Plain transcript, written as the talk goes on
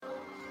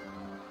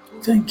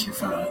Thank you,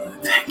 Father.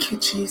 Thank you,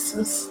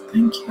 Jesus.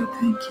 Thank you.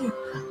 Thank you.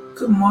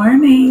 Good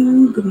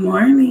morning. Good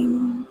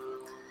morning.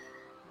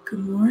 Good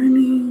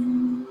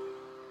morning.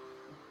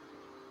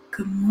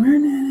 Good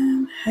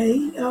morning.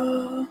 Hey,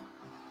 y'all.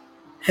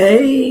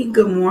 Hey,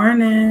 good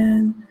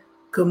morning.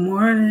 Good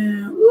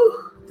morning.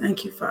 Woo.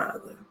 Thank you,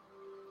 Father.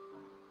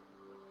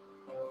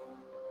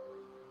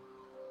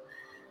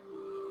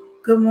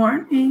 Good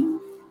morning.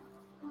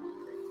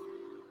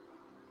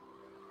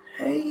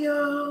 Hey,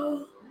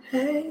 y'all.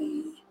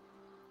 Hey.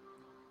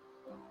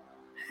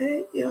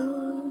 Hey,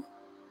 y'all.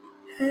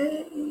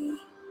 Hey.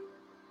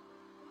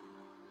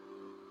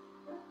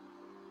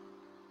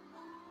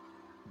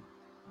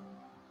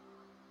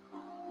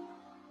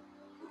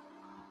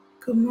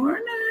 Good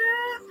morning.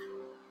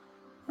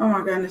 Oh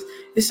my goodness.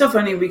 It's so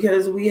funny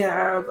because we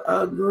have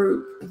a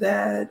group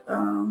that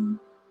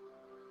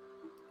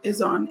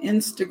is on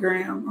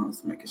Instagram. I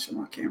was making sure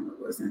my camera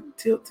wasn't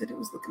tilted. It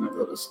was looking a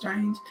little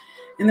strange.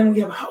 And then we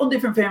have a whole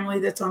different family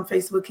that's on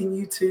Facebook and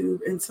YouTube.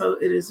 And so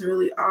it is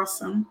really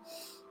awesome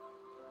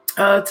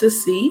to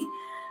see.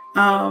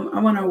 I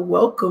want to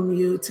welcome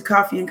you to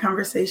Coffee and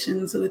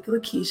Conversations with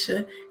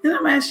Lakeisha. And I'm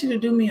going to ask you to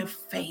do me a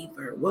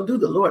favor. Well, do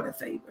the Lord a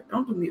favor.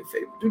 Don't do me a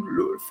favor. Do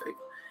the Lord a favor.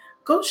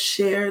 Go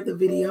share the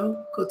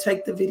video. Go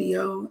take the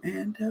video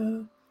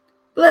and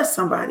bless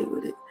somebody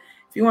with it.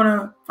 If you want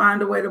to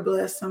find a way to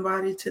bless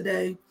somebody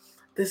today,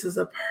 this is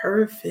a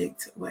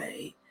perfect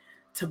way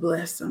to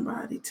bless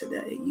somebody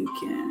today. You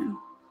can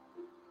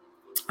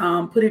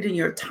put it in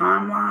your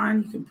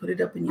timeline. You can put it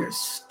up in your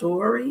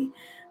story.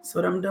 That's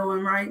what I'm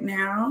doing right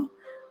now.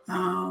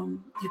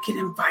 You can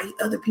invite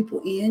other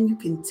people in. You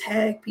can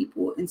tag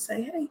people and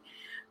say, hey,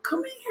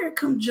 come in here,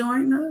 come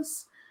join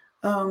us.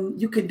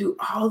 You can do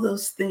all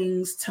those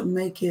things to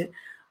make it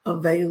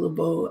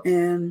available.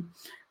 And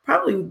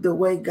probably the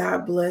way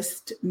God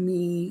blessed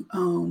me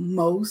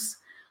most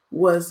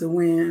was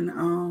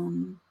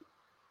when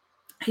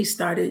he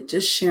started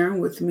just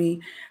sharing with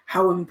me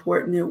how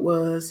important it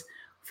was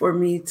for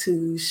me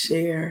to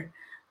share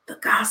the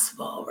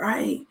gospel,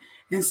 right?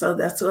 And so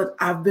that's what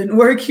I've been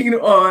working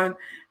on,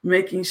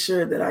 making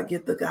sure that I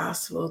get the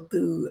gospel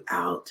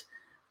throughout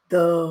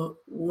the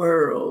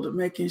world,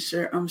 making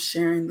sure I'm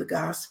sharing the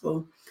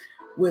gospel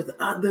with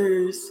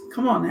others.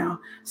 Come on now.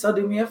 So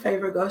do me a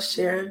favor, go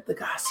share the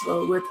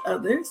gospel with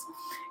others.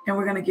 And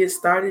we're going to get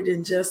started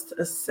in just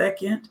a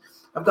second.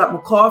 I've got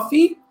my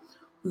coffee.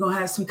 We're going to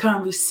have some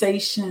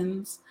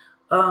conversations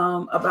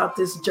about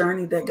this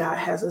journey that God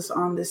has us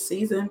on this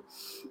season.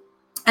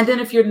 And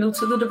then if you're new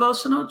to the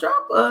devotional,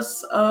 drop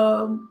us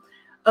a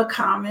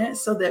comment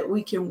so that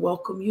we can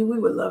welcome you. We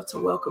would love to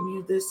welcome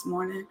you this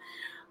morning.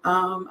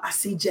 I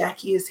see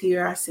Jackie is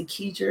here. I see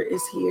Keidra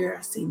is here.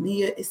 I see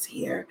Nia is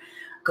here.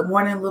 Good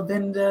morning,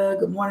 Lavinda.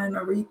 Good morning,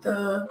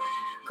 Aretha.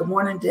 Good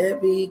morning,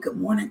 Debbie. Good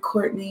morning,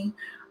 Courtney.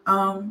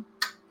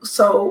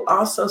 So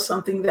also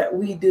something that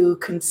we do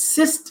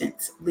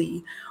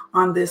consistently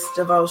on this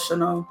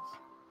devotional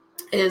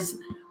is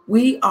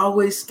we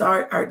always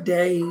start our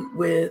day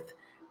with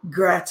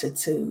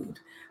gratitude.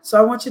 So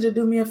I want you to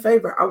do me a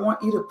favor. I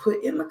want you to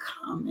put in the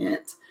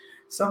comment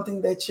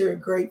something that you're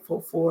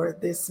grateful for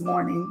this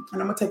morning. And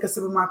I'm going to take a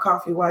sip of my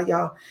coffee while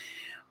y'all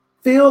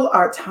fill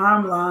our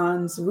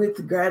timelines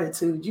with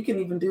gratitude. You can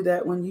even do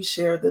that when you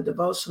share the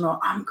devotional.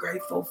 I'm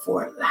grateful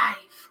for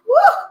life. Woo!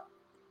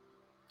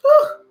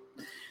 Woo!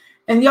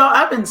 And y'all,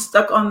 I've been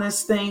stuck on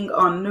this thing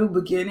on new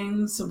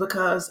beginnings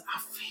because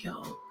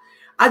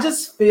I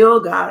just feel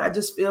God. I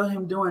just feel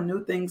him doing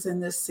new things in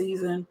this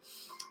season.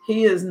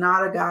 He is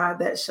not a God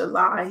that should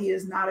lie. He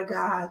is not a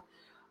God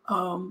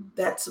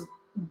that's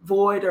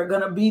void or going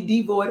to be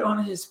devoid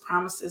on his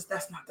promises.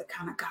 That's not the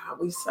kind of God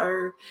we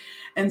serve.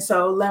 And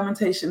so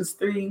Lamentations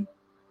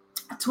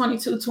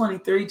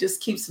 3:22-23 just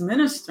keeps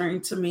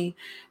ministering to me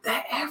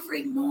that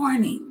every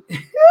morning,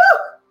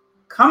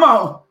 come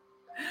on,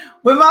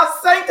 with my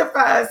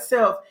sanctified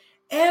self,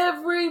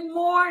 every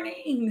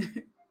morning,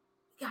 we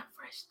got a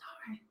fresh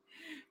start.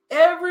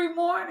 Every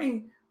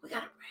morning, we got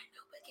a brand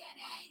new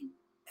beginning.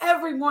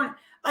 Every morning,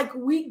 like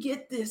we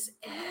get this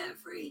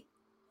every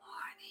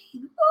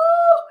morning.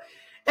 Ooh.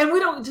 And we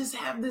don't just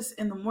have this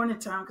in the morning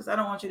time, because I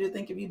don't want you to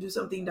think if you do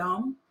something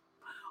dumb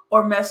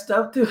or messed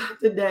up throughout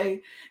the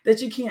day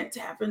that you can't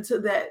tap into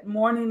that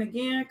morning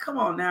again. Come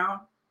on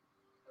now.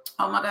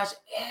 Oh my gosh,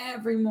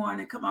 every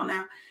morning. Come on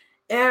now.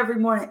 Every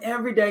morning,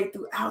 every day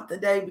throughout the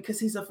day, because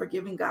he's a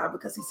forgiving God,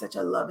 because he's such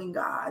a loving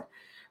God,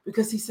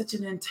 because he's such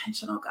an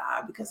intentional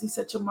God, because he's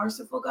such a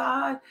merciful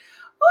God.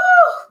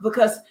 Woo!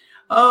 Because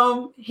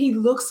he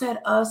looks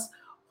at us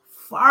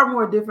far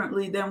more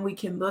differently than we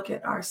can look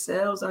at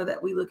ourselves, or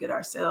that we look at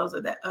ourselves, or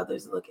that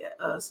others look at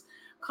us.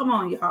 Come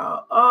on,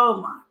 y'all.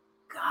 Oh my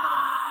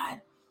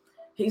God.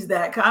 He's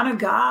that kind of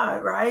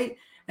God, right?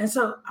 And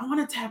so I want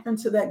to tap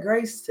into that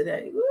grace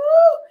today. Woo!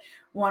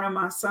 One of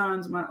my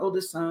sons, my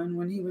oldest son,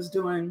 when he was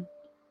doing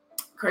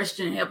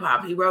Christian hip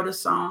hop, he wrote a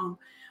song.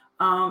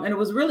 And it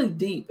was really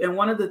deep. And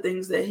one of the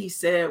things that he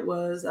said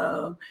was,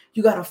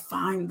 you got to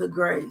find the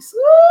grace.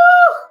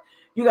 Woo!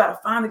 You got to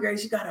find the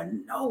grace. You got to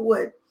know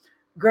what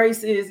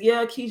Grace is,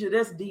 yeah, Keisha,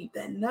 that's deep,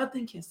 that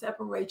nothing can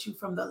separate you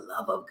from the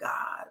love of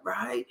God,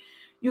 right?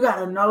 You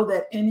got to know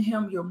that in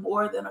him you're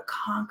more than a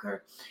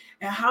conqueror.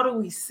 And how do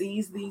we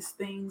seize these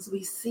things?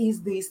 We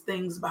seize these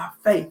things by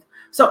faith.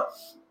 So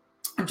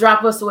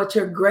drop us what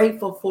you're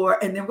grateful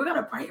for, and then we're going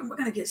to pray and we're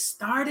going to get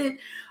started.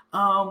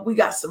 We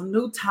got some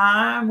new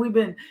time. We've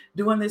been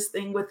doing this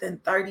thing within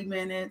 30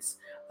 minutes.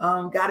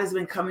 God has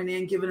been coming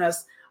in, giving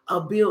us a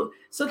build.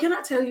 So can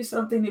I tell you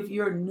something? If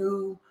you're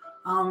new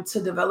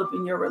to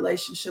developing your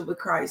relationship with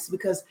Christ,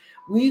 because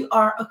we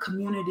are a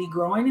community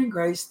growing in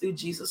grace through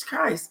Jesus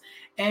Christ.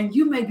 And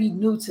you may be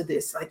new to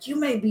this. Like you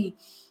may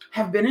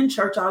have been in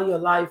church all your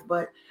life,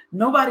 but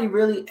nobody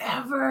really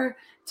ever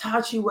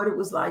taught you what it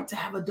was like to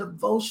have a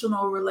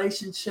devotional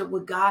relationship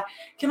with God.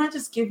 Can I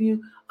just give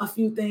you a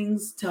few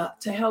things to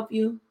help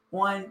you?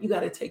 One, you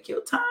got to take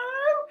your time.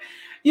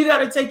 You got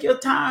to take your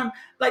time.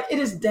 Like it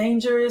is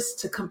dangerous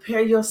to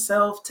compare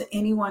yourself to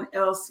anyone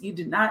else. You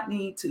do not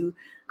need to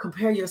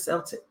compare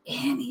yourself to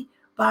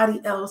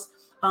anybody else.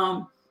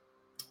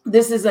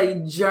 This is a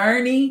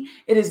journey.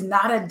 It is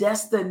not a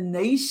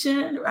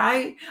destination,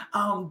 right?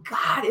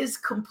 God is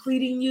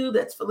completing you.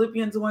 That's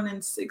Philippians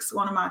 1:6,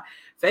 one of my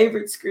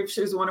favorite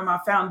scriptures, one of my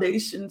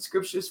foundation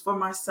scriptures for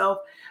myself.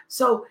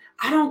 So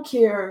I don't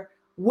care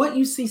what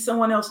you see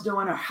someone else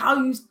doing or how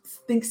you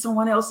think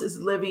someone else is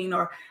living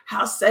or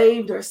how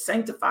saved or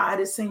sanctified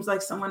it seems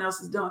like someone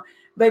else is doing.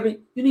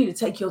 Baby, you need to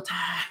take your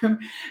time.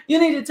 You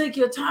need to take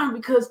your time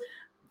because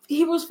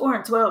Hebrews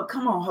 4:12,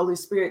 come on, Holy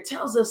Spirit,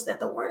 tells us that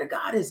the word of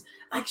God is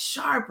like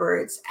sharper,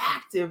 it's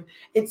active,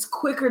 it's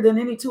quicker than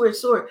any two-edged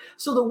sword.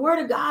 So the word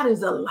of God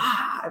is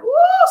alive. Woo!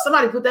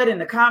 Somebody put that in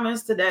the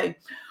comments today.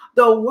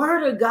 The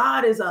word of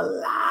God is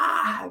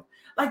alive.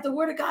 Like the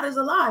word of God is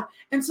alive.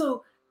 And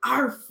so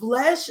our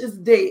flesh is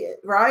dead,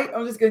 right?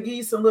 I'm just going to give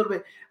you some little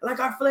bit. Like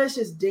our flesh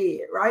is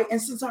dead, right?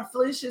 And since our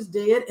flesh is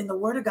dead and the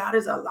word of God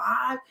is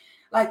alive,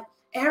 like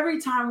every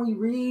time we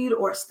read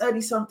or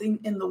study something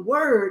in the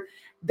word,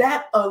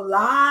 that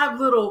alive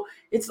little,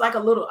 it's like a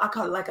little, I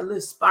call it like a little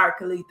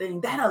sparkly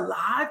thing. That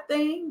alive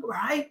thing,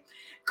 right,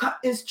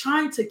 is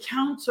trying to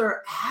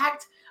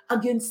counteract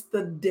against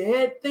the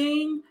dead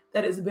thing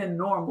that has been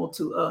normal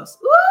to us.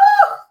 Woo!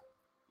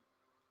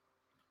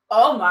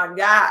 Oh my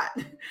God.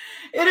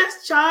 It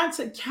is trying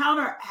to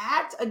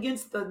counteract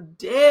against the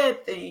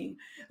dead thing,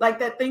 like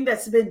that thing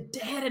that's been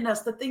dead in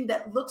us, the thing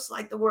that looks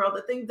like the world,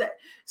 the thing that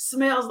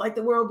smells like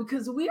the world,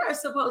 because we are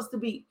supposed to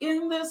be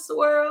in this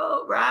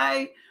world,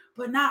 right?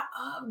 But not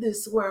of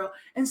this world.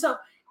 And so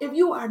if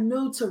you are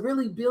new to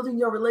really building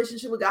your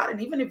relationship with God,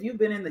 and even if you've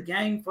been in the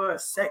game for a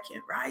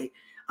second, right?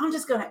 I'm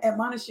just going to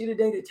admonish you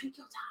today to take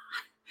your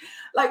time.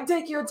 Like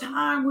take your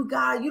time with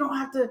God. You don't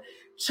have to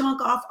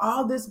chunk off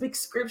all this big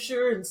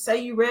scripture and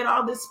say you read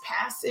all this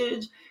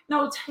passage.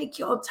 No, take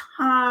your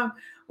time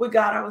with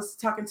God. I was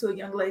talking to a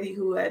young lady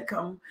who had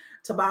come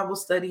to Bible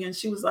study, and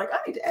she was like, I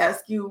need to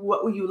ask you,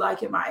 what were you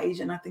like at my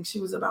age? And I think she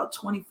was about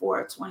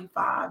 24 or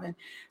 25. And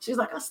she was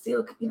like, I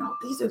still,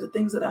 these are the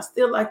things that I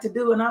still like to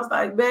do. And I was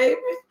like, baby,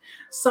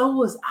 so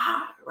was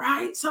I,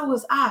 right? So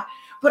was I.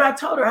 But I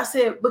told her, I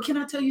said, but can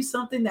I tell you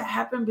something that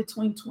happened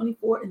between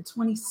 24 and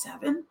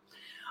 27?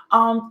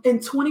 In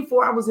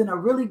 24, I was in a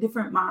really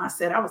different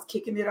mindset. I was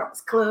kicking it. I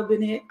was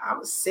clubbing it. I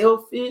was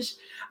selfish.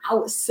 I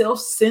was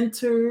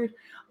self-centered.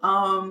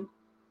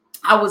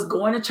 I was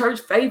going to church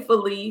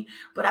faithfully,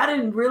 but I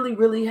didn't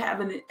really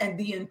have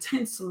the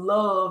intense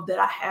love that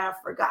I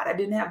have for God. I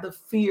didn't have the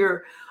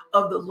fear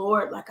of the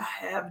Lord like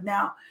I have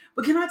now.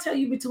 But can I tell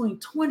you, between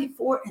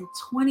 24 and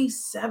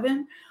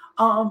 27,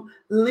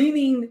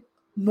 leaning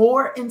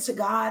more into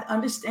God,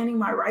 understanding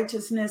my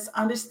righteousness,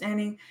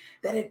 understanding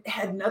that it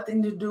had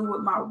nothing to do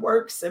with my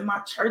works and my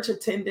church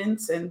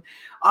attendance and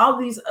all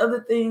these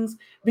other things,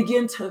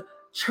 begin to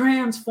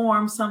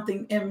transform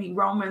something in me.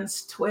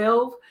 Romans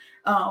 12.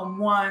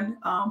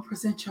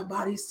 Present your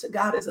bodies to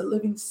God as a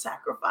living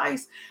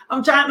sacrifice.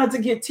 I'm trying not to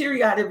get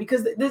teary-eyed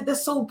because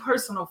that's so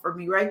personal for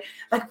me, right?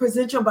 Like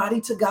present your body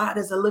to God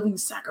as a living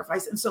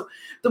sacrifice. And so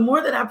the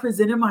more that I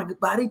presented my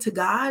body to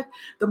God,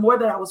 the more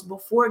that I was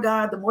before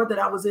God, the more that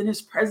I was in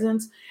his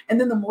presence. And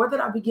then the more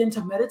that I began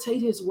to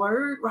meditate his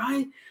word,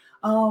 right?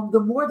 The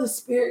more the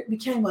spirit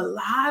became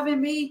alive in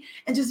me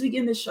and just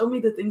began to show me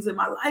the things in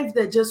my life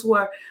that just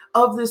were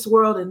of this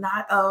world and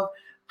not of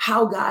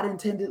how God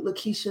intended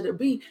Lakeisha to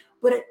be.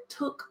 But it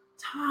took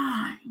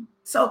time.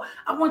 So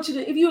I want you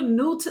to, if you're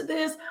new to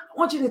this, I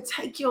want you to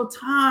take your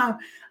time.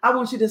 I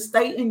want you to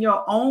stay in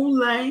your own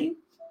lane.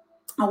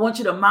 I want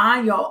you to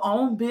mind your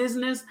own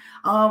business.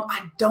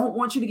 I don't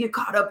want you to get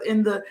caught up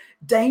in the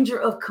danger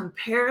of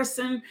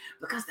comparison,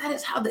 because that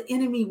is how the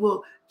enemy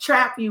will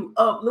trap you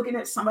up, looking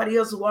at somebody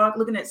else's walk,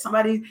 looking at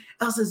somebody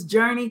else's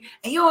journey,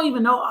 and you don't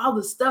even know all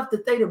the stuff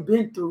that they've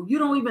been through. You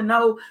don't even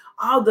know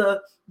all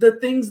the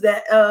things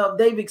that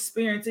they've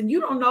experienced, and you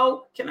don't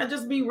know, can I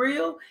just be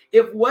real,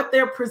 if what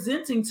they're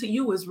presenting to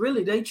you is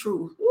really their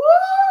truth. Woo,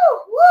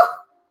 woo.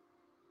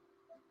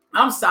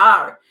 I'm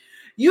sorry.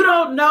 You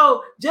don't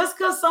know, just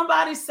because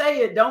somebody say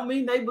it don't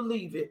mean they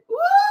believe it. Woo!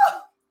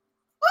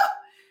 Woo!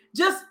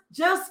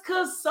 Just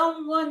because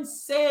someone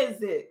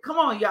says it. Come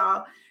on,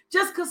 y'all.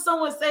 Just because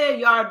someone said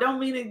y'all don't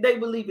mean that they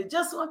believe it.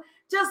 Just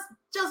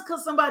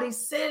because somebody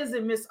says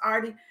it, Miss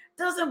Artie,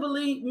 doesn't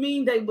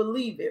mean they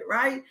believe it,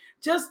 right?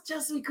 Just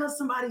because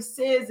somebody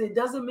says it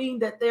doesn't mean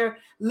that they're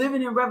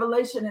living in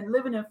revelation and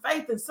living in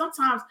faith. And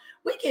sometimes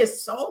we get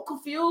so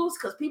confused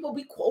because people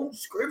be quoting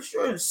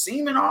scripture and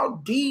seeming all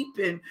deep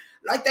and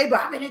like they've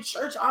been in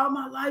church all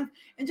my life.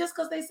 And just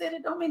because they said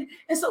it don't mean it.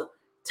 And so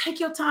take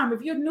your time.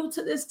 If you're new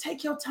to this,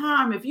 take your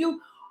time. If you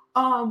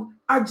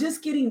are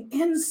just getting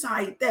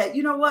insight that,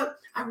 you know what,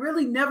 I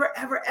really never,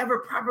 ever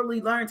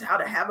properly learned how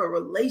to have a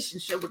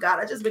relationship with God.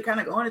 I just been kind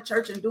of going to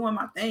church and doing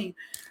my thing.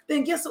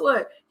 Then guess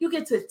what? You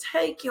get to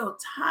take your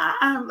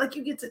time. Like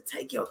you get to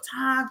take your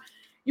time.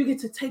 You get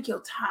to take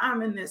your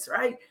time in this,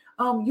 right?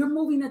 You're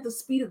moving at the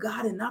speed of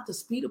God and not the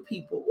speed of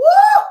people.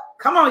 Woo!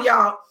 Come on,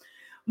 y'all.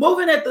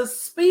 Moving at the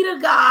speed of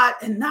God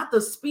and not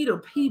the speed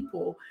of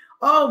people.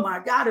 Oh my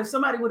God, if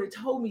somebody would have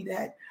told me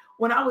that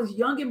when I was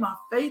young in my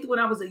faith, when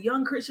I was a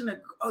young Christian,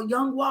 a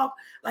young walk,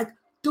 like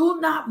do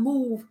not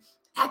move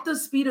at the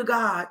speed of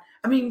God.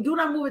 I mean, do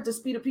not move at the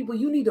speed of people.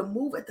 You need to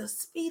move at the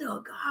speed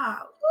of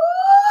God.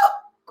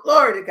 Woo!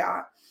 Glory to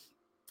God.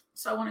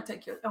 So I want you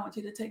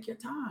to take your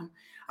time.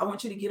 I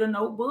want you to get a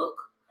notebook.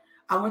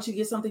 I want you to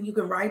get something you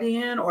can write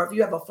in, or if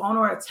you have a phone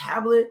or a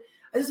tablet,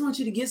 I just want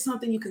you to get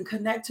something you can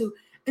connect to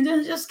and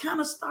then just kind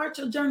of start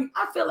your journey.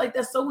 I feel like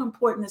that's so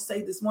important to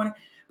say this morning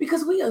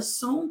because we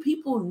assume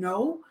people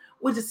know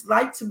what it's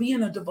like to be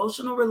in a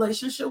devotional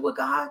relationship with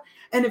God.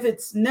 And if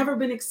it's never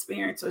been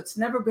experienced or it's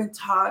never been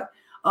taught,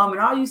 and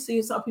all you see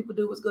is how people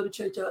do is go to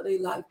church all their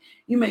life,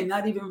 you may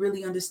not even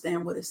really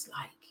understand what it's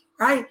like,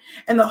 right?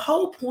 And the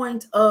whole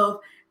point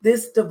of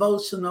this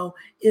devotional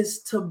is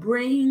to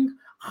bring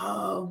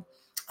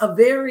a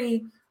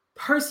very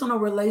personal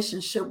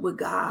relationship with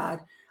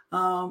God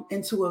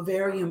into a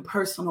very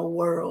impersonal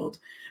world,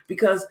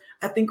 because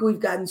I think we've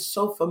gotten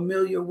so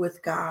familiar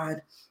with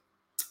God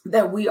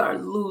that we are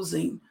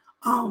losing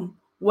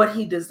what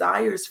he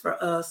desires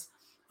for us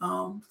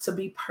to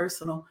be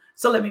personal.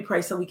 So let me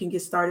pray so we can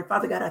get started.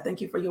 Father God, I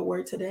thank you for your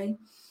word today.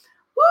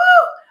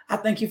 Woo! I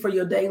thank you for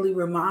your daily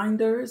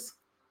reminders.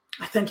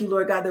 I thank you,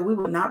 Lord God, that we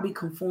will not be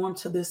conformed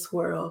to this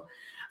world.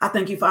 I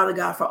thank you, Father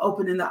God, for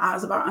opening the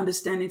eyes of our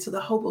understanding to the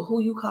hope of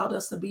who you called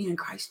us to be in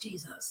Christ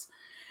Jesus.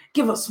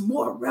 Give us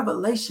more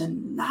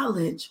revelation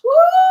knowledge.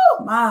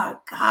 Woo! My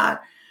God.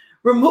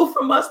 Remove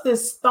from us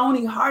this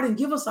stony heart and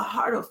give us a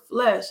heart of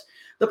flesh.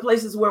 The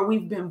places where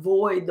we've been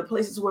void, the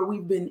places where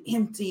we've been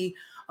empty,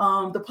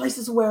 the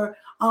places where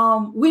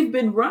we've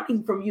been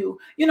running from you.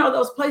 You know,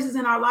 those places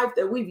in our life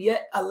that we've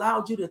yet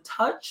allowed you to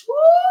touch.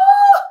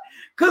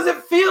 Because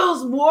it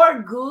feels more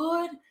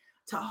good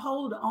to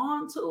hold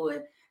on to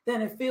it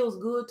than it feels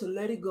good to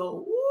let it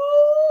go.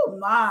 Ooh,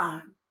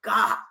 my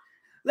God.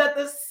 Let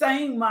the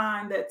same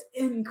mind that's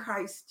in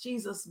Christ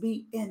Jesus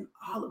be in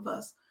all of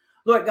us.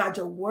 Lord God,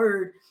 your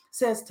word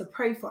says to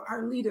pray for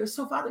our leaders.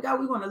 So, Father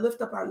God, we want to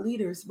lift up our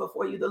leaders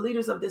before you, the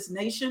leaders of this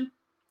nation,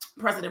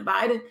 President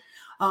Biden,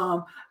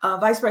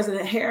 Vice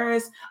President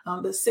Harris,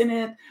 the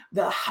Senate,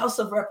 the House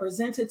of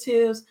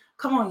Representatives.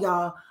 Come on,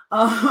 y'all.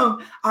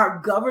 Our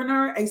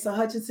governor, Asa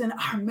Hutchinson,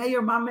 our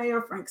mayor, my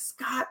mayor, Frank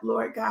Scott,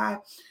 Lord God,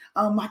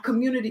 my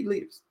community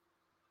leaders.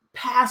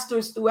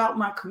 Pastors throughout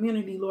my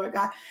community, Lord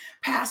God,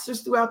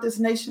 pastors throughout this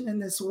nation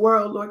and this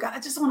world, Lord God.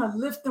 I just want to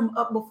lift them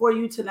up before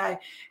you tonight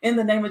in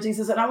the name of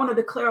Jesus. And I want to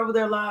declare over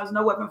their lives,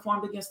 no weapon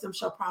formed against them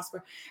shall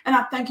prosper. And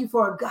I thank you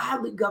for a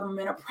godly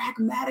government, a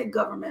pragmatic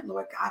government,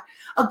 Lord God,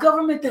 a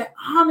government that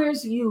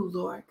honors you,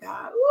 Lord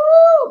God.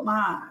 Woo,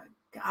 my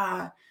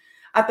God.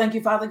 I thank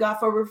you, Father God,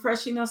 for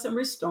refreshing us and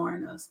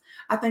restoring us.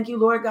 I thank you,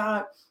 Lord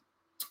God,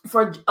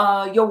 for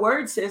your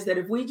word says that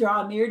if we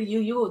draw near to you,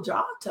 you will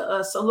draw to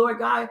us. So, Lord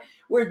God,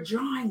 we're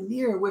drawing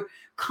near. We're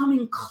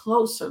coming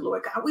closer,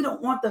 Lord God. We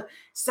don't want the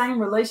same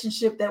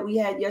relationship that we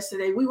had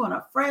yesterday. We want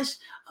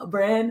a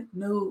brand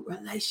new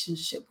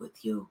relationship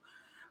with you.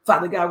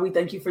 Father God, we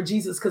thank you for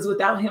Jesus, because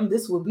without him,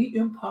 this will be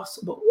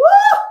impossible.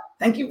 Woo!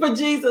 Thank you for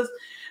Jesus.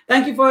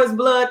 Thank you for his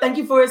blood. Thank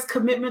you for his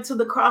commitment to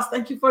the cross.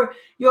 Thank you for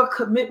your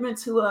commitment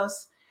to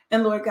us.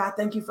 And Lord God,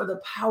 thank you for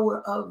the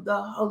power of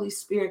the Holy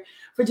Spirit.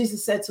 For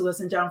Jesus said to us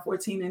in John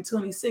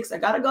 14:26, I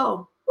got to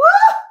go.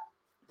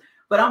 Woo!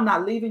 But I'm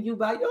not leaving you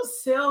by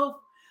yourself.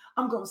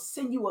 I'm going to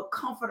send you a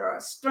comforter,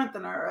 a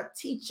strengthener, a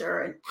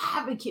teacher, an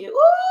advocate.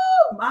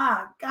 Oh,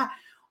 my God.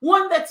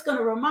 One that's going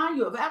to remind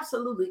you of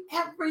absolutely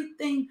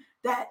everything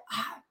that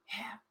I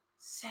have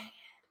said.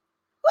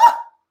 Woo!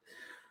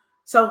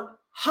 So,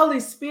 Holy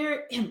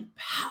Spirit,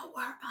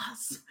 empower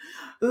us,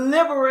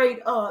 liberate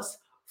us,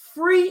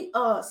 free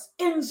us,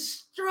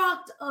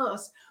 instruct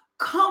us,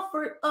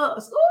 comfort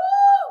us,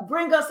 ooh,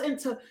 bring us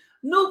into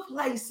new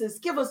places,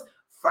 give us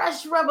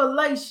fresh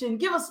revelation,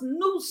 give us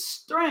new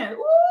strength.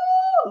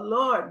 Ooh,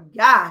 Lord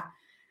God.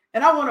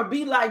 And I want to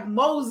be like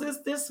Moses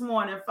this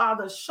morning.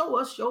 Father, show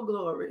us your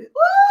glory.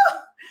 Ooh,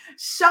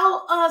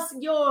 show us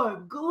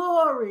your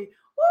glory.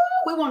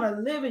 We want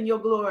to live in your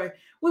glory.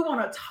 We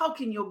want to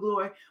talk in your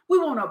glory. We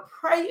want to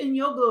pray in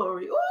your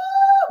glory.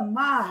 Oh,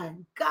 my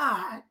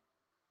God.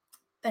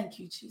 Thank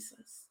you,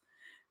 Jesus.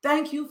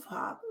 Thank you,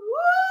 Father.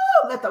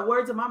 Woo! Let the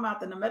words of my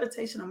mouth and the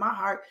meditation of my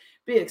heart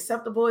be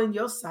acceptable in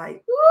your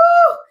sight.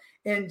 Woo!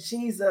 In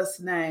Jesus'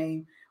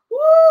 name.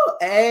 Woo!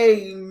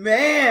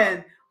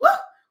 Amen. Woo!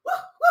 Woo!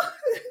 Woo!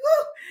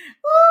 Woo!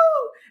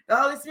 Woo! The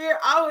Holy Spirit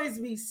always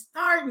be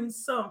starting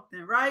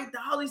something, right?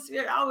 The Holy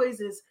Spirit always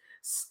is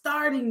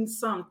starting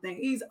something.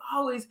 He's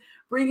always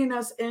bringing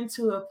us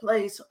into a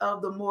place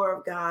of the more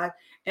of God.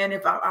 And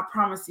if I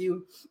promise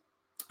you,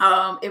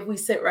 if we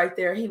sit right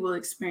there, we will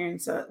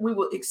experience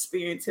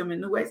him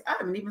in new ways. I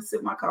haven't even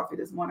sipped my coffee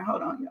this morning.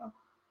 Hold on, y'all.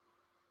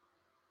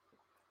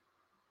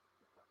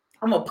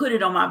 I'm going to put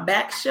it on my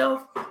back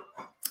shelf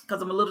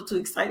because I'm a little too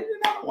excited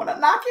and I don't want to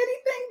knock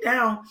anything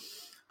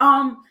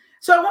down.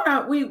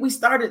 So we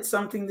started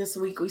something this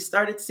week. We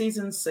started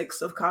season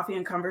 6 of Coffee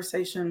and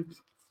Conversation,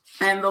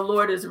 and the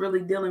Lord is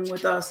really dealing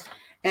with us.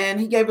 And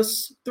he gave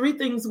us 3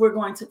 things we're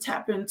going to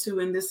tap into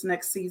in this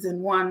next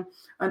season. 1,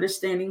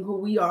 understanding who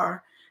we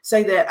are.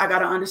 Say that, I got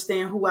to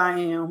understand who I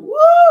am. Woo!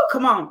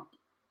 Come on.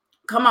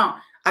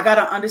 I got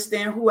to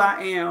understand who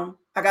I am.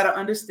 I got to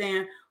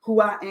understand who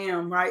I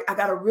am, right? I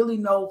got to really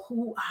know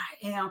who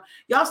I am.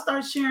 Y'all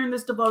start sharing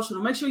this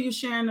devotional. Make sure you're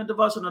sharing the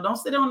devotional. Don't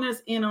sit on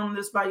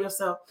this by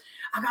yourself.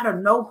 I got to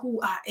know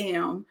who I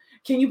am.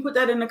 Can you put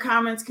that in the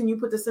comments? Can you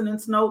put this in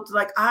its notes?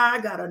 Like,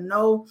 I got to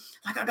know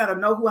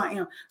who I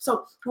am.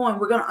 So 1,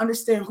 we're going to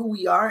understand who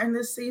we are in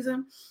this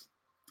season.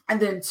 And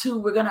then 2,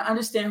 we're going to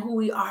understand who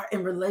we are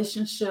in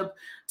relationship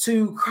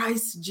to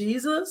Christ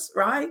Jesus,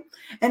 right?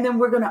 And then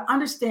we're going to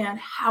understand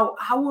how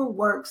our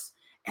works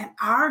and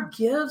our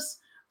gifts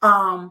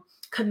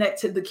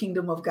connect to the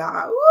kingdom of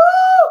God.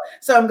 Woo!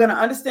 So I'm going to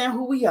understand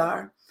who we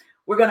are.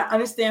 We're going to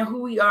understand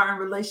who we are in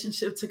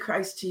relationship to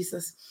Christ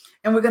Jesus.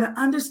 And we're going to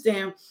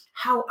understand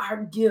how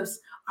our gifts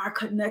are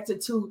connected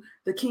to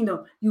the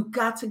kingdom. You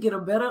got to get a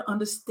better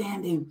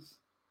understanding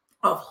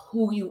of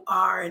who you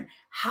are and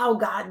how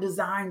God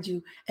designed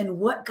you and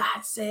what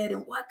God said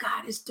and what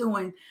God is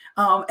doing,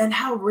 and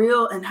how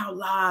real and how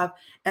live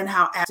and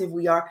how active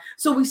we are.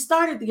 So we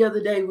started the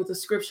other day with a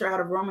scripture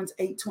out of Romans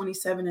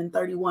 8:27 and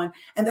 31,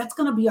 and that's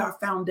going to be our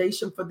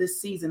foundation for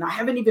this season. I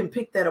haven't even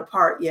picked that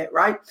apart yet,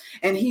 right?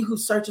 And he who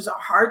searches our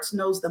hearts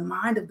knows the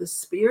mind of the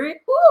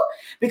Spirit,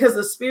 because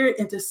the Spirit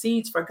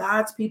intercedes for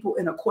God's people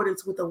in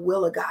accordance with the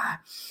will of God.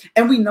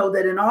 And we know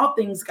that in all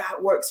things,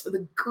 God works for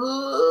the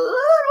good.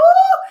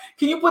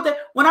 Can you put that?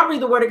 When I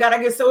read the word of God,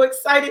 I get so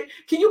excited.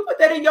 Can you put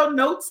that in your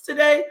notes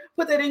today?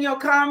 Put that in your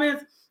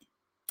comments.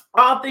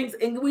 All things,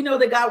 and we know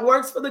that God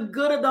works for the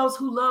good of those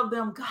who love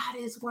them. God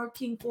is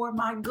working for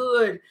my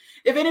good.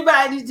 If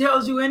anybody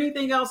tells you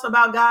anything else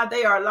about God,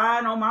 they are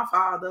lying on my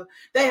Father.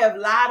 They have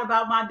lied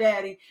about my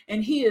daddy,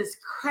 and he is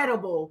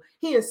credible.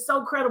 He is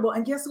so credible.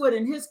 And guess what?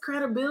 In his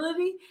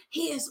credibility,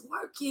 he is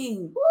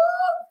working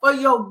for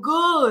your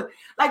good.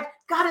 Like,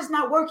 God is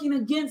not working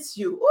against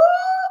you.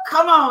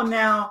 Come on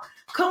now.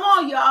 Come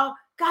on, y'all.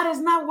 God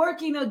is not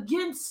working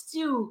against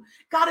you.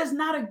 God is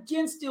not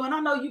against you. And I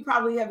know you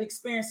probably have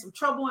experienced some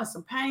trouble and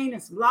some pain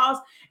and some loss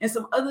and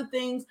some other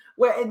things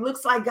where it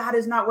looks like God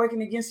is not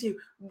working against you.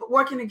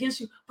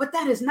 But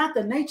that is not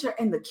the nature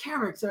and the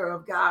character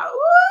of God.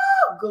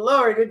 Woo!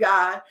 Glory to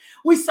God.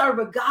 We serve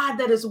a God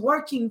that is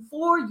working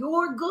for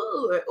your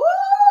good.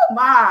 Woo!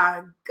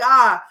 My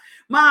God.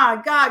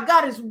 My God.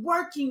 God is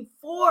working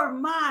for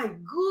my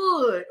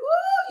good.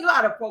 Woo! You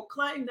ought to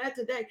proclaim that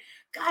today.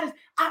 God is,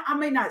 I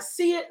may not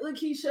see it,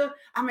 Lakeisha.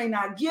 I may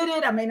not get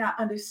it. I may not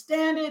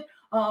understand it.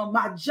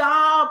 My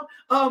job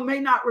may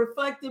not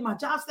reflect it. My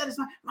job status,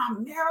 my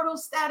marital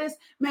status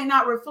may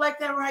not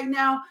reflect that right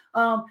now.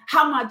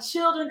 How my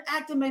children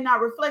acting may not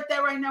reflect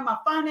that right now. My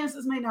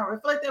finances may not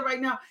reflect that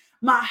right now.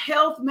 My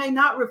health may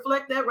not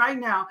reflect that right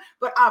now.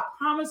 But I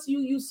promise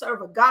you, you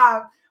serve a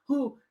God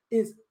who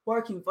is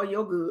working for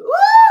your good. Woo!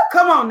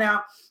 Come on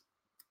now.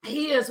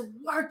 He is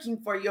working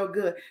for your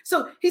good.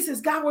 So he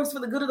says, God works for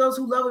the good of those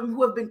who love him,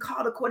 who have been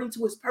called according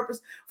to his purpose.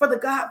 For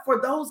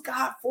those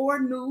God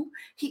foreknew,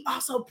 he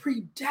also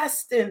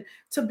predestined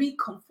to be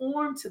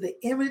conformed to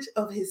the image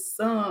of his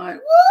son.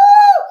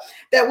 Woo!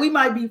 That we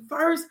might be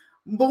first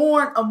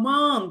born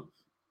among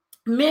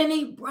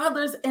many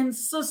brothers and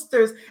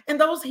sisters. And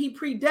those he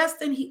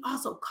predestined, he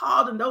also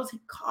called. And those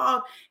he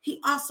called, he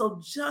also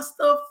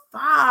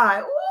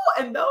justified.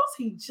 Ooh, and those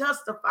he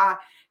justified,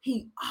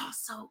 he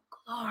also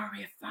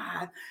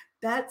glorified.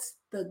 That's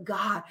the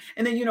God.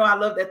 And then, I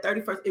love that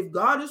 31st. If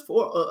God is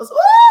for us,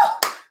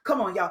 ooh, come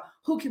on, y'all,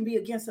 who can be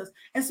against us?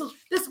 And so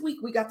this week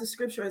we got the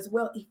scripture as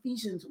well,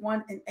 Ephesians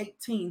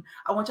 1:18.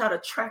 I want y'all to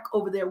track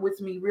over there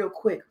with me real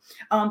quick.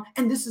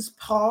 And this is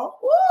Paul.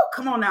 Ooh,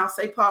 come on now,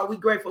 say Paul. We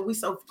grateful. We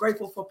so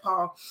grateful for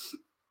Paul.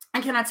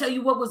 And can I tell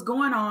you what was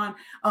going on?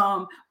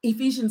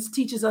 Ephesians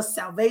teaches us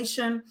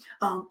salvation.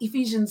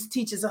 Ephesians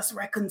teaches us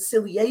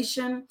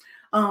reconciliation.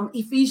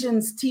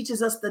 Ephesians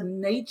teaches us the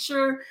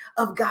nature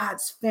of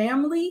God's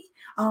family.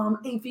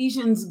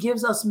 Ephesians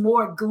gives us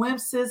more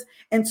glimpses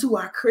into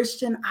our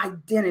Christian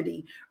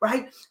identity,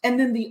 right? And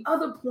then the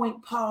other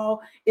point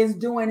Paul is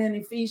doing in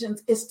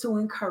Ephesians is to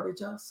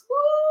encourage us. Woo!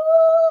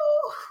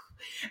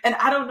 And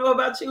I don't know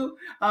about you.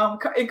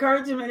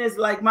 Encouragement is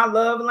like my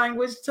love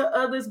language to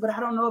others, but I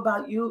don't know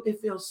about you. It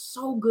feels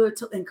so good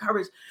to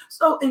encourage.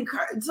 So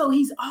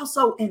he's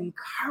also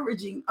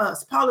encouraging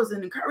us. Paul is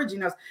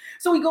encouraging us.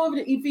 So we go over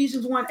to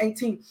Ephesians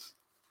 1:18.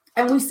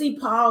 And we see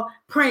Paul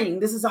praying.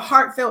 This is a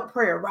heartfelt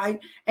prayer, right?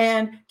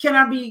 And can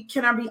I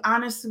be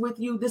honest with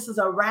you? This is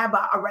a rabbi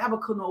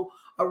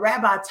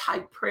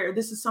type prayer.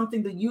 This is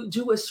something the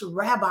Jewish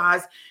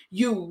rabbis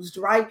used,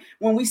 right?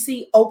 When we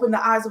see open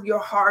the eyes of your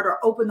heart or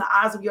open the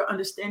eyes of your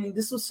understanding,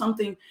 this was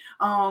something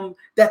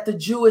that the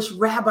Jewish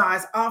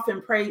rabbis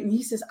often prayed. And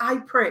he says, I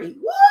pray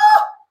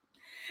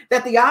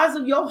that the eyes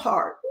of your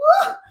heart,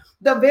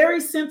 the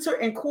very center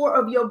and core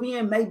of your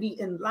being may be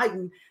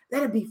enlightened.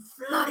 Let it be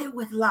flooded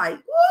with light.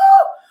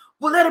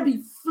 Well, let it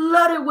be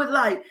flooded with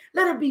light.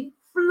 Let it be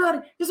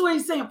flooded. This is what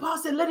he's saying. Paul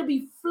said, let it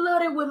be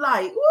flooded with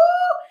light.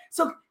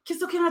 So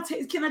can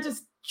I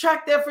just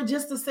track there for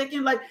just a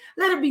second? Like,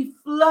 let it be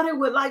flooded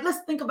with light. Let's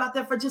think about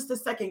that for just a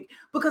second.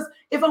 Because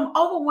if I'm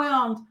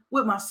overwhelmed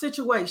with my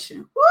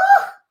situation,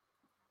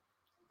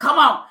 come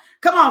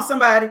on,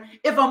 somebody.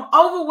 If I'm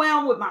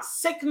overwhelmed with my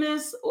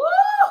sickness,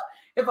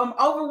 if I'm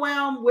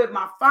overwhelmed with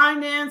my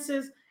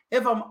finances,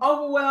 if I'm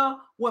overwhelmed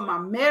with my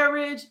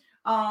marriage,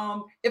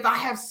 if I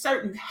have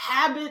certain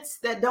habits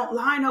that don't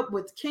line up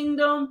with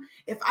kingdom,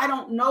 if I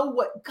don't know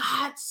what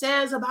God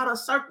says about a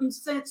certain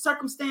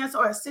circumstance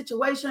or a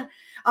situation,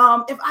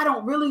 if I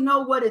don't really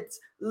know what it's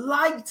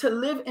like to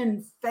live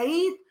in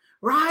faith,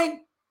 right?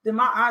 Then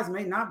my eyes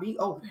may not be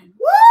open.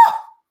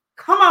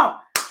 Come on.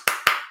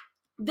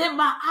 Then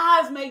my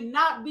eyes may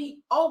not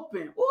be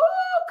open.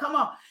 Come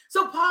on.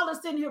 So Paul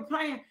is sitting here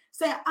praying,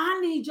 saying, I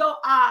need your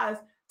eyes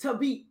to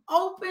be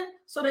open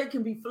so they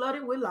can be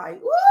flooded with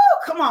light.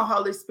 Come on,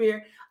 Holy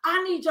Spirit.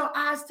 I need your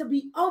eyes to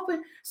be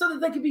open so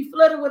that they can be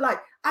flooded with light.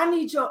 I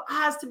need your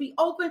eyes to be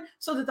open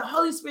so that the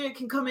Holy Spirit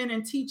can come in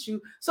and teach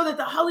you, so that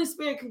the Holy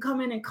Spirit can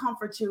come in and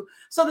comfort you,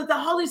 so that the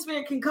Holy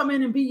Spirit can come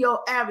in and be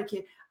your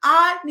advocate.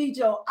 I need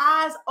your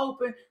eyes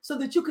open so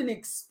that you can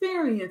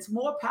experience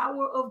more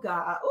power of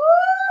God.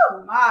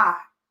 Oh my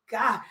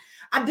God.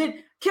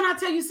 Can I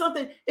tell you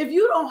something? If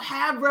you don't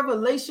have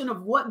revelation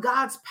of what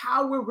God's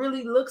power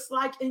really looks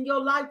like in your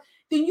life,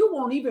 then you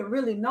won't even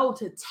really know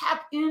to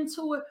tap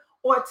into it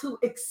or to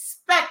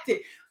expect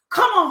it.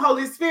 Come on,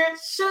 Holy Spirit,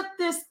 shut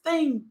this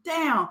thing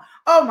down.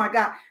 Oh my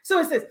God. So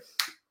it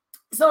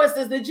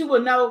says that you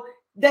will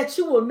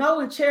know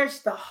and cherish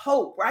the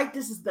hope, right?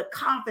 This is the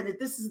confidence.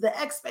 This is the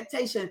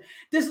expectation.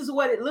 This is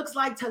what it looks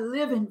like to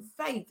live in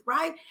faith,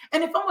 right?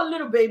 And if I'm a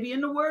little baby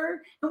in the word,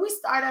 and we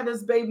start out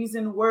as babies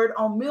in the word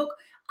on milk,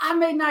 I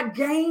may not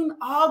gain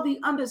all the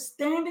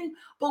understanding,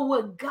 but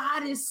what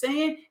God is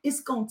saying,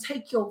 it's going to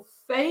take your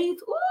faith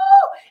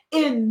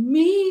in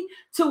me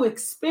to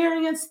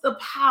experience the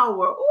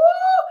power.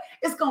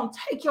 It's going to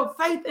take your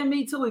faith in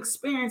me to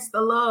experience the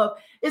love.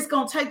 It's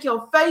going to take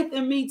your faith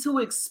in me to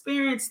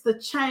experience the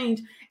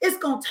change. It's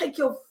going to take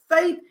your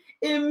faith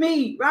in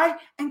me, right?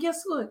 And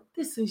guess what?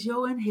 This is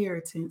your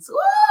inheritance.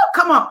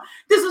 Come on.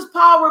 This is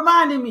Paul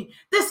reminding me.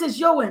 This is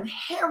your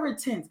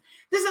inheritance.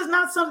 This is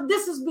not something,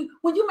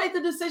 when you make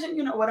the decision,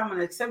 you know what, I'm going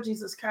to accept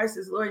Jesus Christ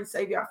as Lord and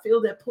Savior. I feel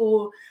that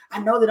pull. I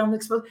know that I'm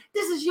exposed.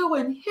 This is your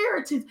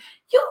inheritance.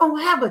 You don't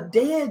have a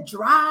dead,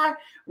 dry,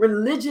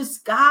 religious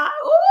God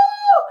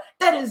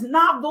that is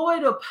not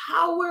void of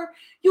power.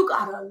 You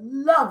got a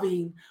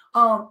loving,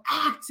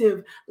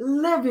 active,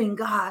 living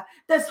God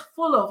that's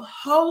full of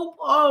hope.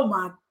 Oh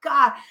my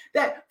God.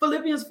 That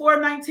Philippians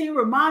 4:19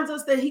 reminds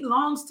us that he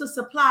longs to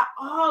supply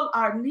all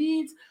our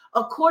needs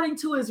according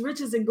to his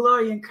riches and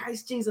glory in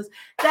Christ Jesus.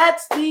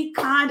 That's the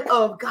kind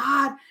of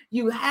God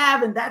you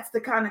have, and that's the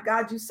kind of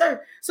God you serve.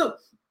 So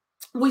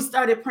we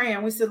started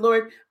praying. We said,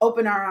 Lord,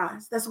 open our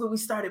eyes. That's what we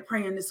started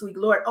praying this week.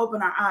 Lord,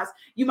 open our eyes.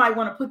 You might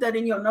want to put that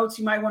in your notes.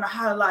 You might want to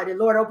highlight it.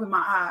 Lord, open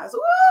my eyes.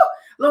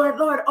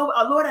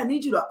 Lord, I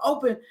need you to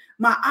open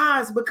my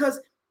eyes because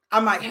I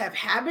might have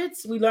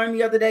habits. We learned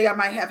the other day I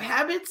might have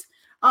habits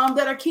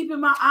that are keeping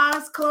my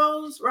eyes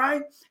closed,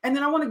 right? And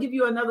then I want to give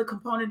you another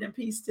component and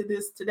piece to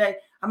this today.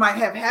 I might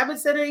have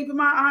habits that are keeping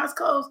my eyes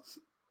closed.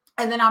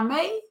 And then I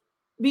may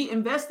be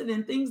invested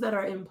in things that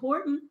are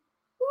important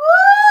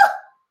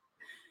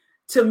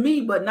to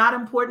me, but not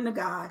important to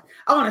God.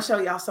 I want to show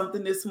y'all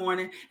something this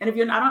morning. And if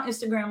you're not on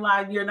Instagram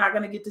Live, you're not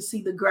going to get to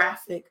see the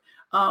graphic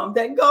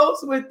that goes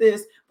with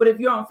this. But if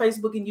you're on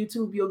Facebook and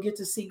YouTube, you'll get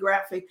to see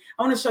graphic.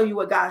 I want to show you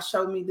what God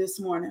showed me this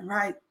morning,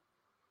 right?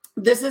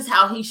 This is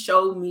how he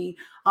showed me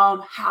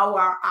how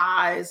our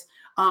eyes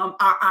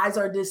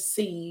are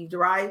deceived,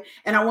 right?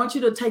 And I want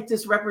you to take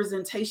this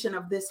representation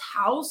of this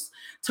house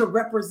to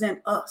represent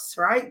us,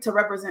 right? To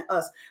represent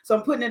us. So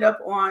I'm putting it up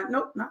on,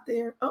 nope, not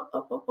there.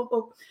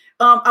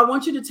 I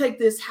want you to take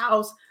this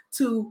house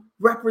to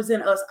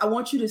represent us. I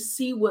want you to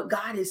see what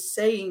God is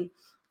saying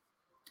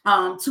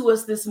to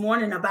us this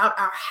morning about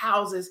our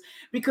houses,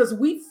 because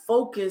we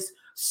focus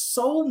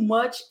so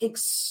much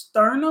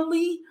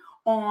externally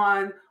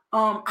on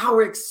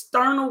our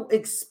external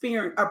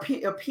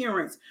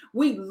appearance.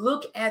 We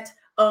look at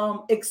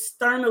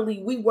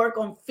externally, we work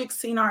on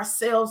fixing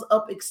ourselves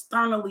up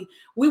externally.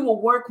 We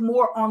will work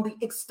more on the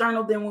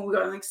external than when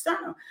we're on the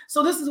external.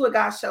 So this is what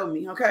God showed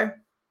me. Okay.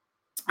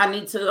 I'm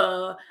going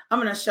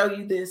to show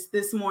you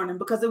this morning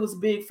because it was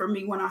big for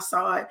me when I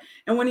saw it.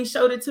 And when he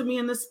showed it to me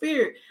in the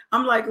spirit,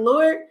 I'm like,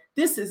 Lord,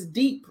 this is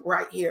deep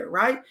right here,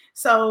 right?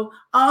 So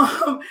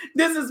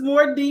this is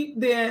more deep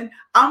than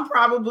I'm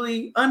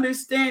probably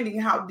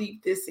understanding how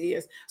deep this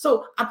is.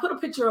 So I put a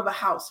picture of a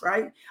house,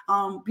 right?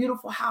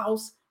 Beautiful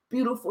house,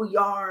 beautiful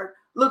yard,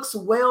 looks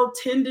well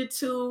tended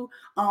to,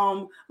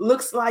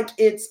 looks like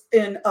it's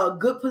in a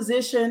good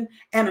position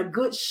and a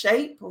good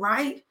shape,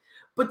 right?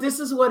 But this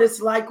is what it's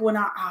like when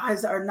our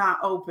eyes are not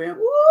open.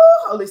 Woo,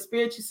 Holy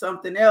Spirit, you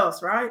something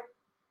else, right?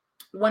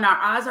 When our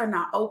eyes are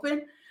not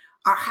open,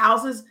 our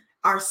houses,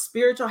 our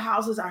spiritual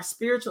houses, our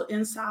spiritual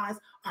insides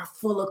are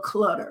full of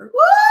clutter.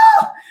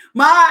 Woo!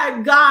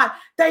 My God,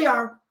 they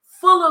are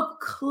full of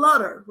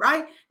clutter,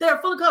 right? They're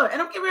full of clutter.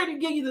 And I'm getting ready to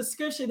give you the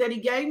scripture that he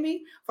gave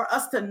me for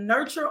us to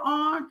nurture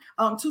on,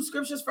 2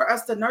 scriptures for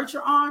us to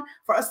nurture on,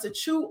 for us to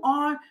chew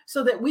on,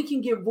 so that we can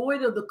get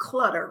void of the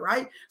clutter,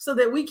 right? So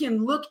that we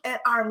can look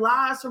at our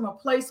lives from a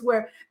place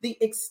where the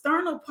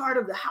external part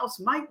of the house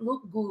might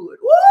look good.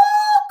 Woo!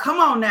 Come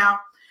on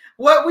now.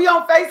 What we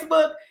on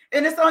Facebook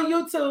and it's on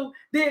YouTube,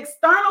 the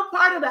external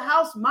part of the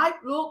house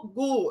might look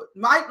good,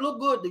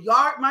 The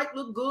yard might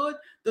look good.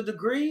 The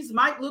degrees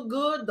might look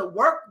good. The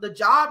work, the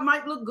job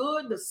might look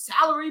good. The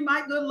salary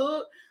might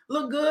look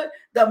good.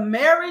 The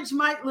marriage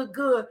might look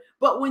good.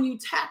 But when you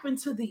tap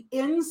into the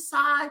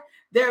inside,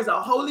 there's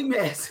a holy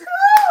mess.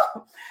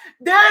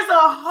 There's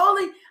a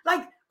holy,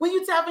 like when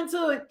you tap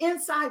into an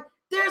inside,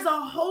 there's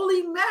a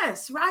holy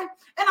mess, right?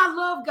 And I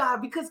love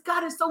God because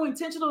God is so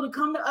intentional to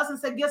come to us and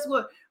say, guess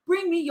what?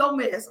 Bring me your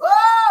mess.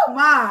 Oh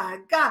my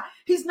God.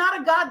 He's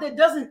not a God that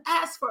doesn't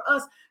ask for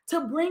us to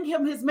bring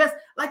him his mess.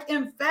 Like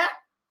in fact,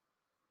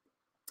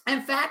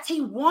 he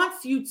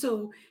wants you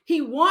to bring,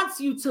 he wants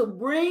you to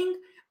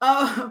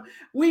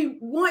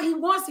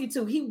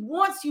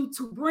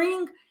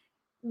bring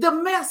the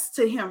mess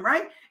to him,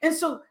 right? And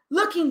so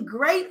looking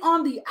great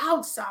on the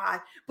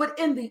outside, but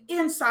in the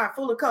inside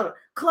full of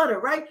clutter,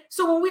 right?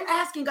 So when we're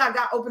asking God,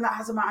 open the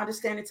eyes of my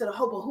understanding to the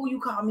hope of who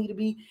you call me to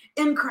be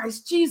in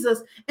Christ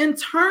Jesus, in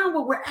turn,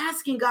 what we're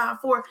asking God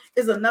for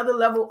is another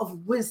level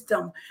of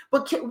wisdom.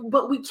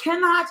 But we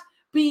cannot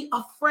be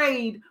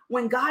afraid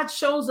when God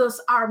shows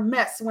us our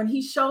mess, when he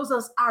shows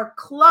us our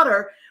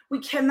clutter. We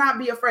cannot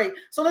be afraid.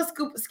 So let's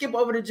skip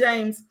over to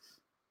James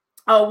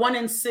 1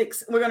 and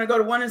 6. We're going to go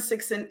to 1 and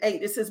 6 and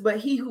 8. It says, but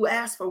he who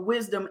asks for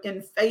wisdom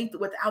in faith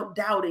without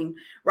doubting,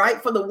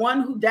 right? For the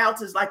one who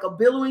doubts is like a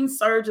billowing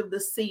surge of the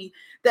sea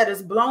that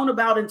is blown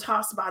about and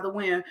tossed by the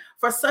wind.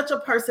 For such a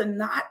person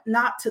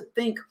not to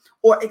think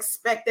or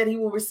expect that he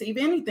will receive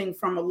anything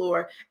from the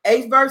Lord.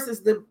 8th verse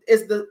is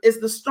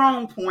the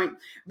strong point.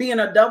 Being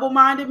a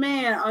double-minded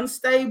man,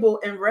 unstable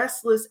and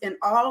restless in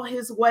all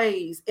his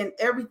ways, in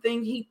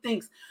everything he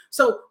thinks.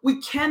 So we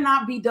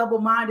cannot be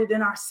double-minded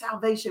in our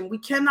salvation. We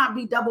cannot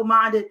be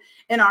double-minded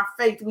in our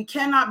faith. We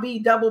cannot be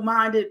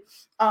double-minded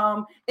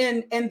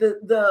in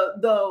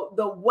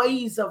the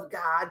ways of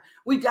God.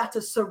 We got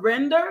to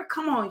surrender.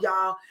 Come on,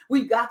 y'all.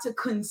 We got to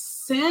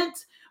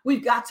consent.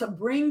 We've got to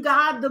bring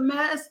God the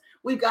mess.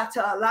 We've got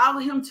to allow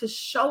him to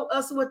show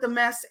us what the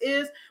mess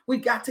is.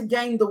 We've got to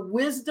gain the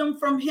wisdom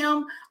from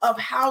him of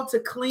how to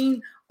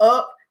clean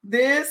up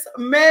this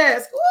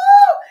mess. Woo!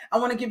 I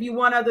want to give you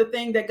one other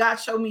thing that God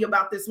showed me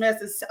about this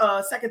mess. Is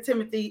 2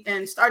 Timothy,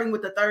 and starting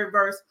with the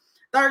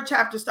 3rd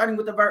chapter, starting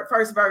with the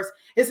 1st verse.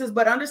 It says,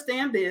 but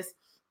understand this,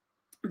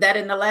 that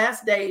in the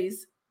last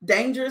days,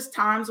 dangerous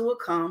times will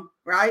come,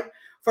 right?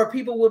 For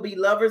people will be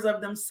lovers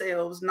of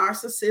themselves,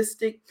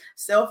 narcissistic,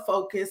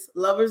 self-focused,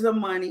 lovers of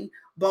money,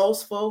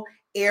 boastful,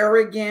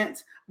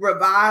 arrogant,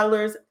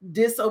 revilers,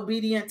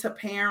 disobedient to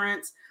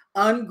parents,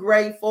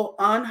 ungrateful,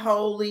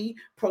 unholy,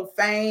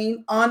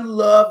 profane,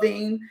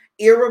 unloving,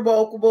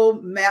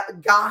 irrevocable,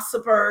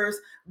 gossipers,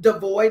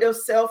 devoid of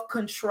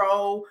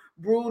self-control,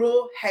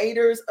 brutal,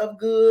 haters of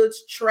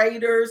goods,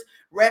 traitors,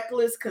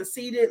 reckless,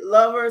 conceited,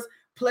 lovers,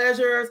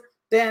 pleasures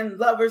than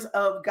lovers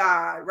of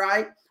God,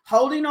 right?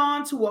 Holding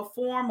on to a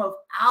form of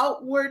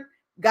outward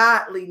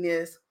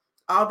godliness,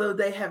 although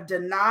they have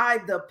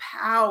denied the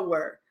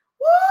power.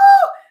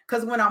 Woo!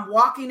 Because when I'm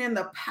walking in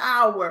the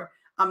power,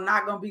 I'm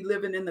not going to be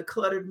living in the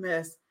cluttered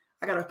mess.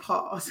 I got to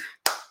pause.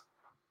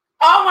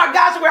 Oh my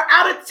gosh, we're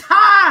out of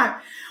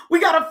time. We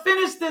got to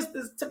finish this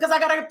because I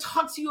got to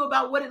talk to you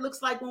about what it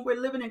looks like when we're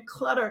living in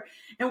clutter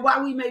and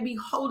why we may be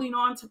holding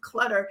on to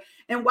clutter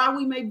and why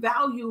we may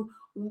value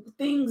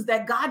things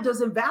that God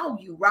doesn't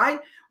value,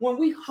 right? When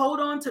we hold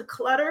on to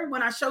clutter,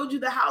 when I showed you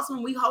the house,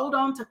 when we hold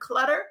on to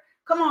clutter,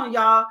 come on,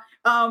 y'all.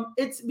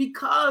 It's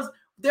because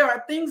there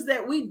are things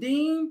that we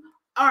deem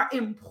are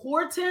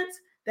important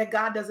that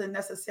God doesn't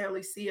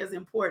necessarily see as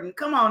important.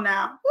 Come on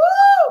now.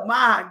 Woo,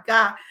 my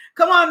God.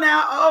 Come on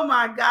now. Oh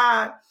my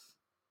God.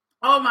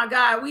 Oh my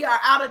God. We are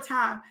out of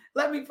time.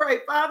 Let me pray.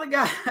 Father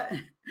God. Woo,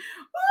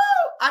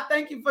 I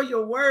thank you for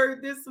your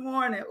word this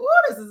morning.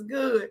 Oh, this is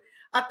good.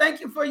 I thank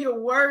you for your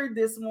word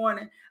this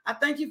morning. I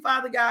thank you,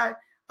 Father God,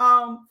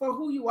 for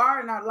who you are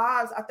in our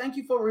lives. I thank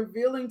you for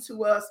revealing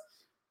to us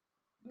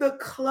the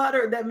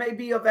clutter that may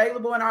be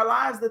available in our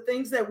lives, the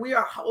things that we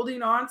are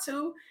holding on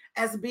to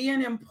as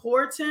being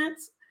important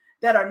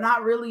that are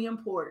not really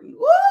important.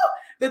 Woo!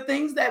 The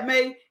things that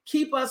may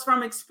keep us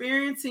from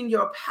experiencing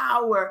your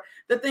power,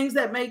 the things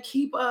that may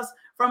keep us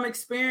from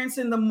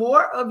experiencing the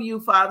more of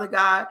you, Father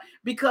God,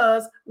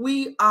 because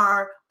we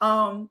are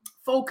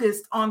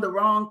focused on the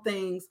wrong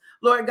things.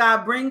 Lord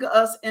God, bring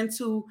us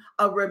into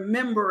a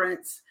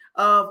remembrance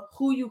of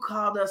who you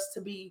called us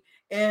to be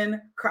in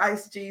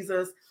Christ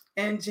Jesus.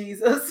 In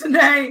Jesus'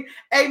 name,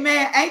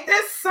 amen. Ain't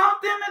this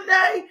something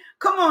today?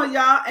 Come on,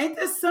 y'all. Ain't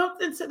this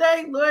something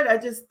today? Lord, I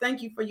just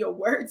thank you for your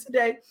word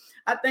today.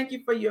 I thank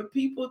you for your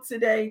people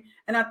today.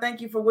 And I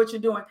thank you for what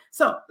you're doing.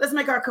 So let's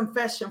make our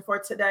confession for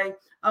today.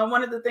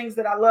 One of the things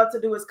that I love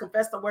to do is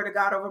confess the word of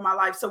God over my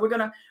life. So we're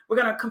gonna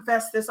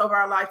confess this over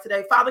our life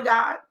today. Father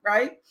God,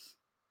 right?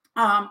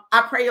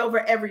 I pray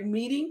over every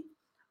meeting,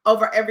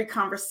 over every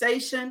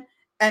conversation,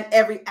 and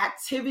every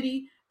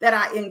activity that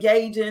I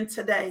engage in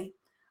today.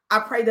 I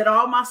pray that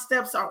all my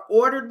steps are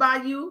ordered by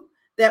you,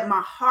 that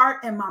my heart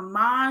and my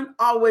mind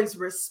always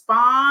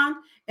respond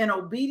in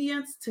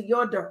obedience to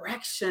your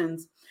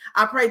directions.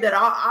 I pray that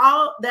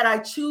all that I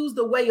choose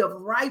the way of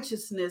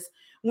righteousness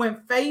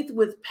when faith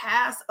with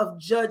paths of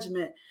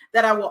judgment,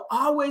 that I will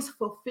always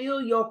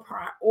fulfill your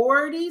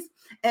priorities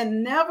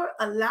and never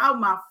allow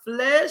my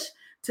flesh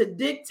to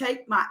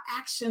dictate my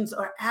actions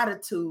or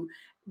attitude.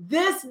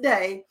 This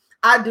day,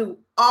 I do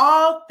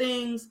all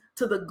things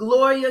to the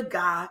glory of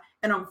God,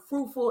 and I'm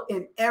fruitful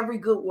in every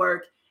good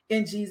work.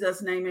 In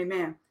Jesus' name,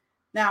 amen.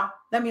 Now,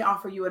 let me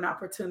offer you an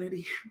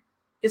opportunity.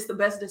 It's the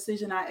best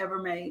decision I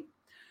ever made.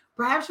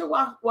 Perhaps you're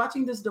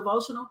watching this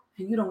devotional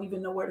and you don't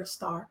even know where to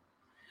start.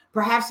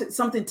 Perhaps it's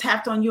something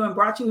tapped on you and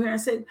brought you here and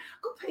said,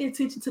 go pay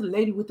attention to the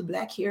lady with the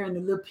black hair in the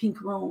little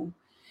pink room.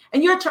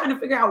 And you're trying to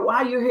figure out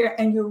why you're here,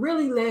 and you're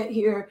really led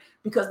here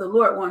because the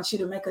Lord wants you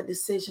to make a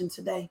decision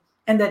today.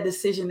 And that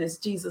decision is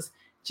Jesus.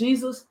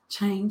 Jesus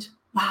changed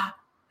my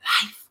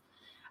life.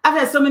 I've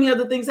had so many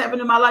other things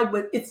happen in my life,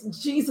 but it's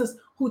Jesus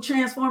who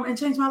transformed and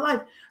changed my life.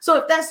 So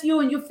if that's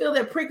you and you feel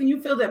that prick and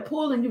you feel that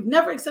pull and you've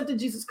never accepted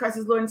Jesus Christ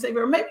as Lord and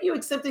Savior, or maybe you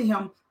accepted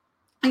him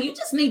and you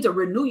just need to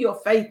renew your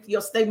faith, your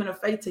statement of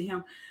faith to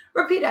him,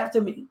 repeat after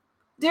me.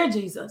 Dear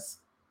Jesus,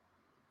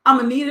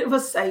 I'm in need of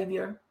a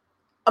Savior.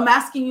 I'm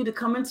asking you to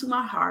come into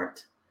my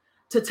heart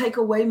to take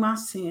away my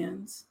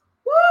sins.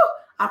 Woo!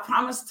 I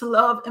promise to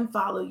love and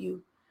follow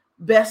you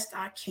best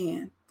I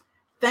can.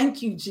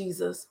 Thank you,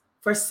 Jesus,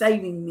 for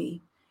saving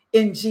me.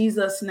 In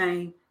Jesus'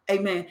 name,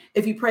 amen.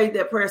 If you prayed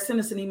that prayer,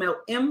 send us an email,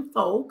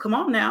 info, come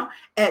on now,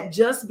 at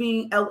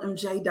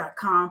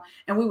justbeinglmj.com.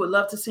 And we would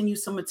love to send you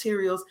some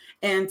materials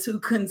and to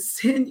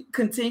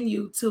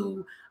continue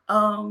to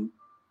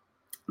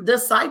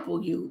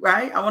disciple you,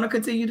 right? I want to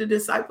continue to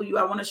disciple you.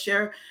 I want to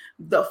share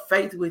the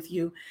faith with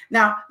you.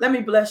 Now, let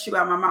me bless you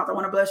out my mouth. I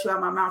want to bless you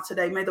out my mouth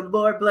today. May the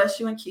Lord bless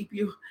you and keep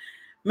you.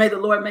 May the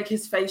Lord make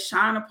his face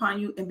shine upon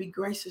you and be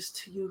gracious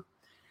to you.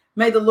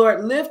 May the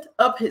Lord lift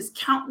up his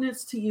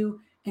countenance to you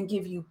and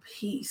give you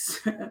peace.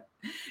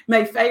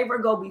 May favor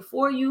go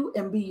before you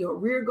and be your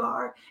rear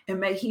guard, and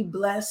may he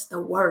bless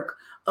the work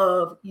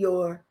of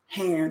your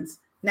hands.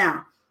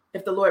 Now,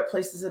 if the Lord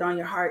places it on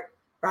your heart,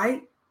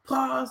 right?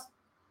 Pause.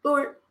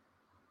 Lord,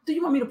 do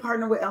you want me to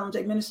partner with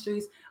LMJ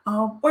Ministries?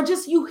 Or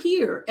just you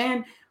here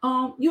and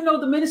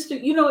the ministry,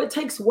 it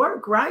takes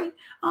work, right?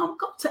 Go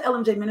to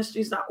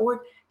lmjministries.org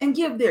and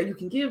give there. You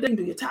can give there, you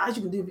can do your tithes,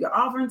 you can do your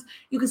offerings.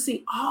 You can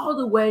see all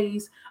the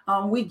ways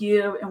we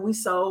give and we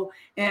sow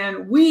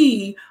and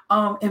we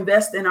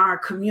invest in our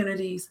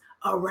communities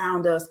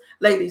around us.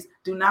 Ladies,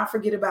 do not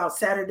forget about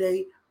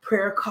Saturday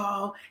prayer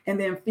call, and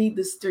then Feed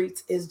the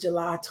Streets is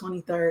July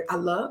 23rd. I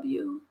love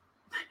you.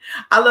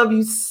 I love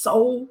you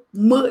so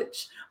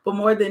much. But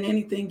more than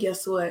anything,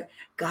 guess what?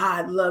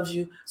 God loves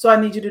you. So I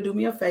need you to do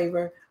me a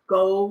favor.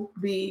 Go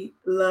be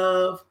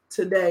loved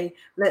today.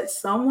 Let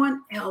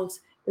someone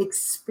else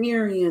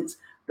experience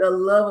the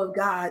love of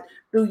God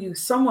through you.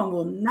 Someone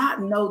will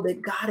not know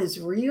that God is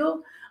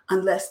real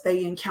unless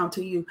they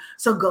encounter you.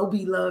 So go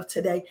be loved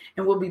today.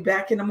 And we'll be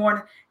back in the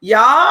morning. Y'all,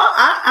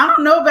 I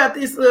don't know about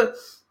this. Look,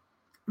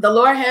 the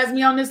Lord has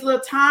me on this little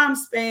time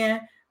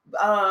span.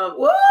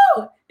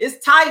 Whoa,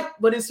 it's tight,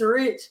 but it's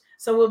rich.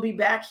 So we'll be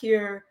back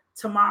here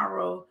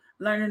tomorrow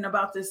learning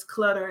about this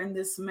clutter and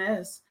this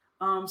mess,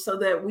 so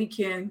that we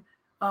can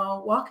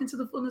walk into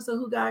the fullness of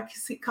who God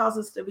calls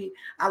us to be.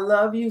 I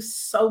love you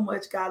so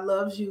much. God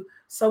loves you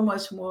so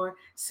much more.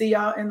 See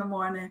y'all in the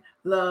morning.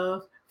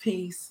 Love,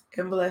 peace,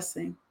 and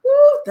blessing.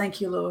 Woo,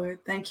 thank you, Lord.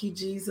 Thank you,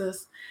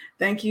 Jesus.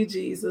 Thank you,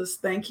 Jesus.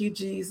 Thank you,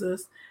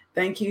 Jesus.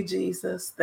 Thank you, Jesus.